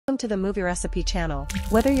to the Movie Recipe channel.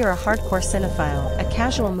 Whether you're a hardcore cinephile, a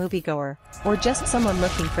casual moviegoer, or just someone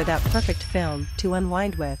looking for that perfect film to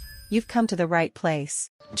unwind with, you've come to the right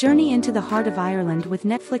place. Journey into the heart of Ireland with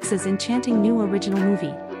Netflix's enchanting new original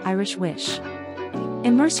movie, Irish Wish.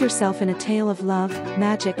 Immerse yourself in a tale of love,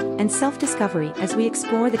 magic, and self-discovery as we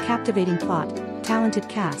explore the captivating plot, talented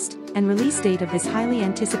cast, and release date of this highly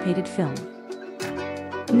anticipated film.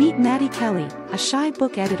 Meet Maddie Kelly, a shy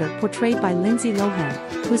book editor portrayed by Lindsay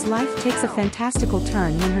Lohan, whose life takes a fantastical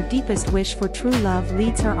turn when her deepest wish for true love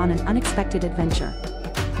leads her on an unexpected adventure.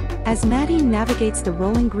 As Maddie navigates the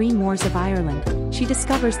rolling green moors of Ireland, she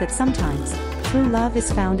discovers that sometimes, true love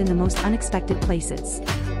is found in the most unexpected places.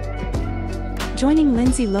 Joining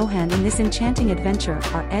Lindsay Lohan in this enchanting adventure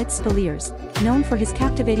are Speleers, known for his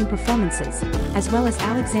captivating performances, as well as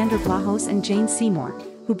Alexander Vlahos and Jane Seymour,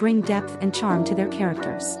 who bring depth and charm to their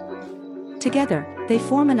characters. Together, they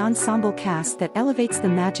form an ensemble cast that elevates the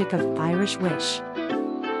magic of Irish Wish.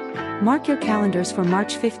 Mark your calendars for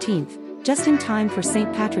March 15th, just in time for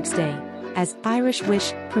St. Patrick's Day, as Irish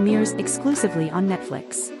Wish premieres exclusively on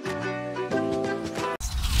Netflix.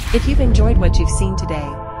 If you've enjoyed what you've seen today,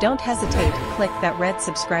 don't hesitate to click that red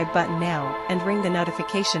subscribe button now and ring the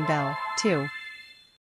notification bell, too.